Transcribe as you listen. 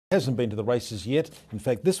Hasn't been to the races yet. In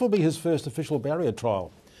fact, this will be his first official barrier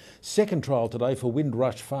trial. Second trial today for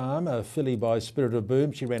Windrush Farm, a filly by Spirit of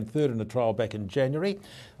Boom. She ran third in the trial back in January.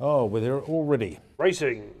 Oh, we're there already.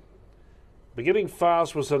 Racing. Beginning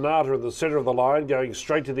fast was Sonata in the centre of the line, going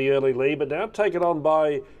straight to the early lead, but now taken on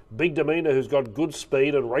by Big Demeanor, who's got good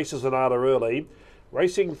speed and races Sonata early.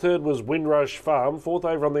 Racing third was Windrush Farm. Fourth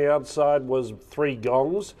over on the outside was Three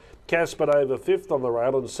Gongs. Caspernova fifth on the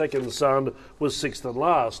rail, and Second Son was sixth and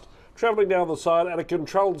last. Travelling down the side at a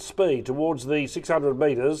controlled speed towards the 600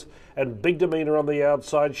 metres, and Big Demeanor on the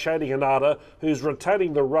outside, shading Hanada, who's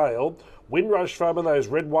retaining the rail. Windrush Farm in those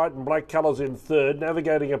red, white and black colours in third,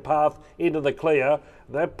 navigating a path into the clear.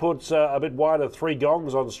 That puts a bit wider Three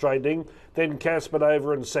Gongs on straightening, then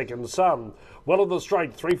Caspernova and Second Son. Well on the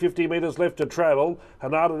straight, 350 metres left to travel.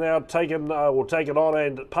 Hanada now taken on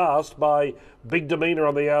and passed by Big Demeanor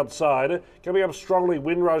on the outside. Coming up strongly,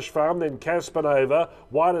 Windrush Farm, then Caspernova.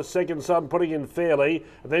 Wider Second Son putting in fairly.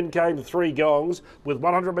 And then came Three Gongs. With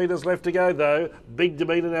 100 metres left to go though, Big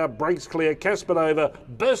Demeanor now breaks clear. Caspernova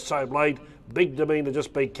bursts home late. Big Demeanor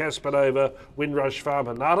just beat Caspernova, Windrush Farm,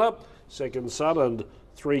 Hanada, Second Son and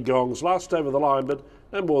Three Gongs last over the line, but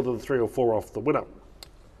no more than 3 or 4 off the winner.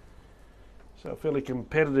 So a fairly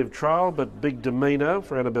competitive trial, but Big Demeanor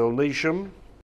for Annabelle Neesham.